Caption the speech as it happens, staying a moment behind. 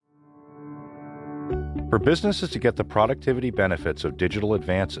For businesses to get the productivity benefits of digital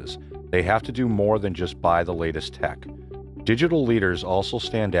advances, they have to do more than just buy the latest tech. Digital leaders also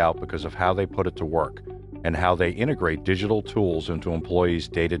stand out because of how they put it to work and how they integrate digital tools into employees'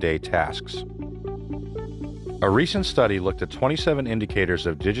 day-to-day tasks. A recent study looked at 27 indicators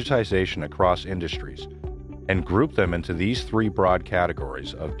of digitization across industries and grouped them into these three broad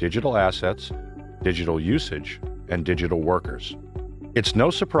categories of digital assets, digital usage, and digital workers. It's no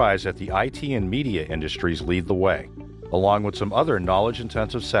surprise that the IT and media industries lead the way, along with some other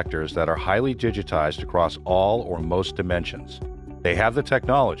knowledge-intensive sectors that are highly digitized across all or most dimensions. They have the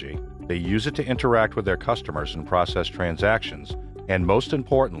technology, they use it to interact with their customers and process transactions, and most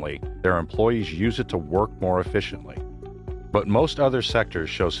importantly, their employees use it to work more efficiently. But most other sectors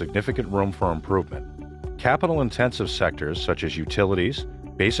show significant room for improvement. Capital-intensive sectors such as utilities,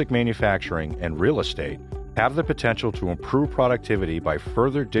 basic manufacturing, and real estate have the potential to improve productivity by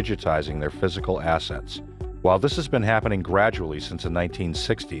further digitizing their physical assets. While this has been happening gradually since the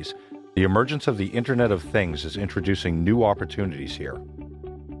 1960s, the emergence of the Internet of Things is introducing new opportunities here.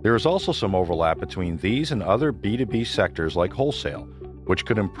 There is also some overlap between these and other B2B sectors like wholesale, which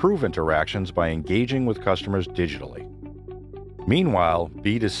could improve interactions by engaging with customers digitally. Meanwhile,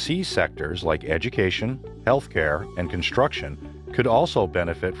 B2C sectors like education, healthcare, and construction could also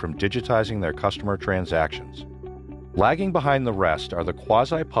benefit from digitizing their customer transactions. Lagging behind the rest are the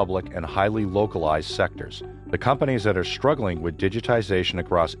quasi-public and highly localized sectors, the companies that are struggling with digitization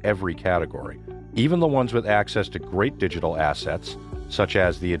across every category. Even the ones with access to great digital assets, such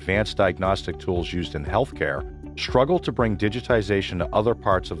as the advanced diagnostic tools used in healthcare, struggle to bring digitization to other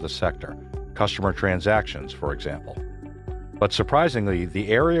parts of the sector, customer transactions, for example. But surprisingly, the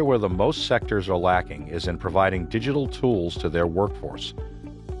area where the most sectors are lacking is in providing digital tools to their workforce.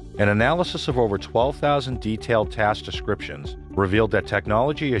 An analysis of over 12,000 detailed task descriptions revealed that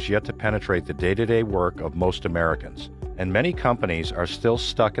technology has yet to penetrate the day-to-day work of most Americans, and many companies are still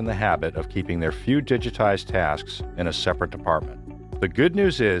stuck in the habit of keeping their few digitized tasks in a separate department. The good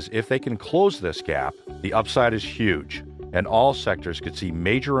news is, if they can close this gap, the upside is huge, and all sectors could see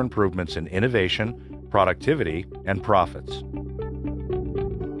major improvements in innovation, productivity, and profits.